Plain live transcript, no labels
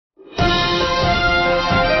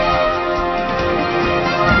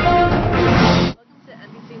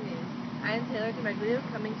Meglio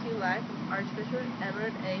coming to you live from Archbishop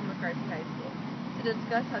Edward A. McCarthy High School to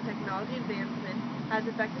discuss how technology advancement has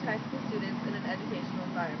affected high school students in an educational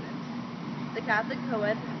environment. The Catholic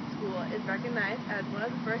co-ed school is recognized as one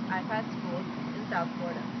of the first iPad schools in South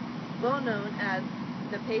Florida. Well known as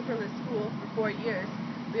the paperless school for 4 years,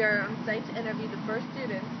 we are on site to interview the first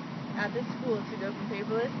students at this school to go from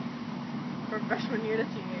paperless from freshman year to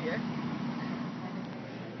senior year.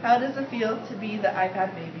 How does it feel to be the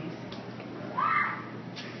iPad babies?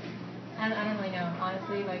 I don't really know,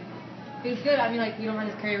 honestly. It's good. I mean, we don't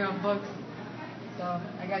have to carry around books, so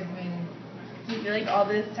I guess it's amazing. Do you feel like all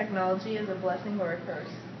this technology is a blessing or a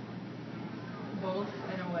curse? Both,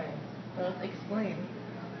 in a way. Both. Explain.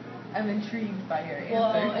 I'm intrigued by your answer.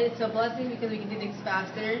 Well, it's a blessing because we can do things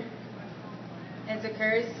faster. And it's a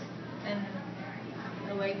curse,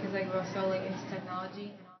 in a way, because we're so into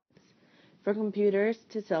technology. From computers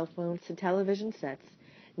to cell phones to television sets,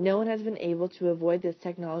 no one has been able to avoid this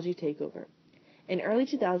technology takeover. In early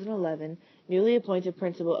 2011, newly appointed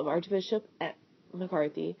principal of Archbishop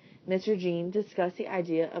McCarthy, Mr. Jean, discussed the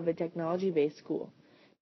idea of a technology-based school.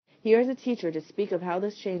 Here is a teacher to speak of how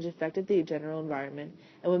this change affected the general environment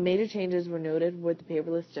and what major changes were noted with the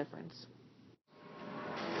paperless difference.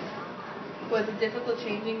 Was it difficult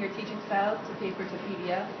changing your teaching styles to paper to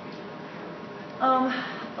PDF?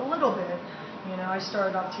 A little bit. I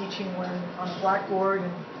started off teaching on a blackboard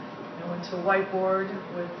and went to a whiteboard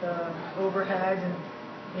with overhead,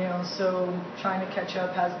 and so trying to catch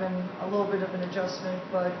up has been a little bit of an adjustment,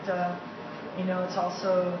 but it's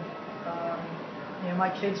also my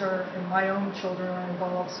kids and my own children are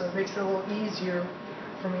involved, so it makes it a little easier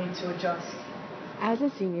for me to adjust. As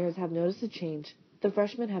the seniors have noticed a change, the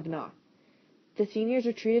freshmen have not. The seniors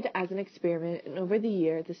are treated as an experiment, and over the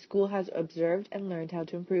year, the school has observed and learned how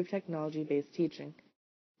to improve technology-based teaching.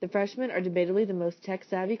 The freshmen are debatably the most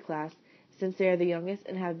tech-savvy class since they are the youngest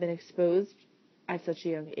and have been exposed at such a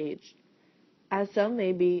young age. As some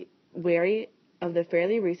may be wary of the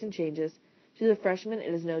fairly recent changes, to the freshmen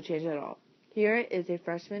it is no change at all. Here is a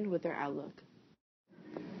freshman with their outlook.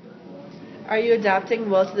 Are you adapting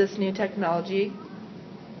well to this new technology?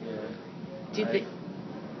 Yeah. Do you think?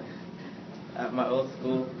 At my old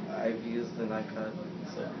school, I've used an iPad,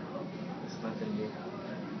 so it's nothing new.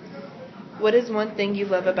 What is one thing you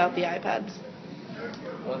love about the iPads?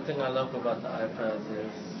 One thing I love about the iPads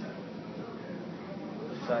is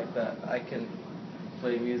the fact that I can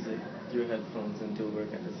play music through headphones and do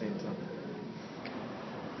work at the same time.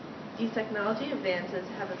 These technology advances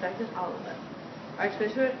have affected all of us.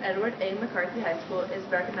 Archbishop Edward A. McCarthy High School is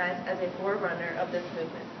recognized as a forerunner of this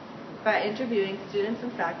movement. By interviewing students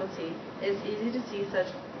and faculty, it is easy to see such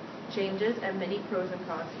changes and many pros and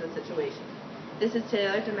cons to the situation. This is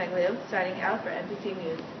Taylor DeMeglio signing out for NPC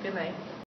News. Good night.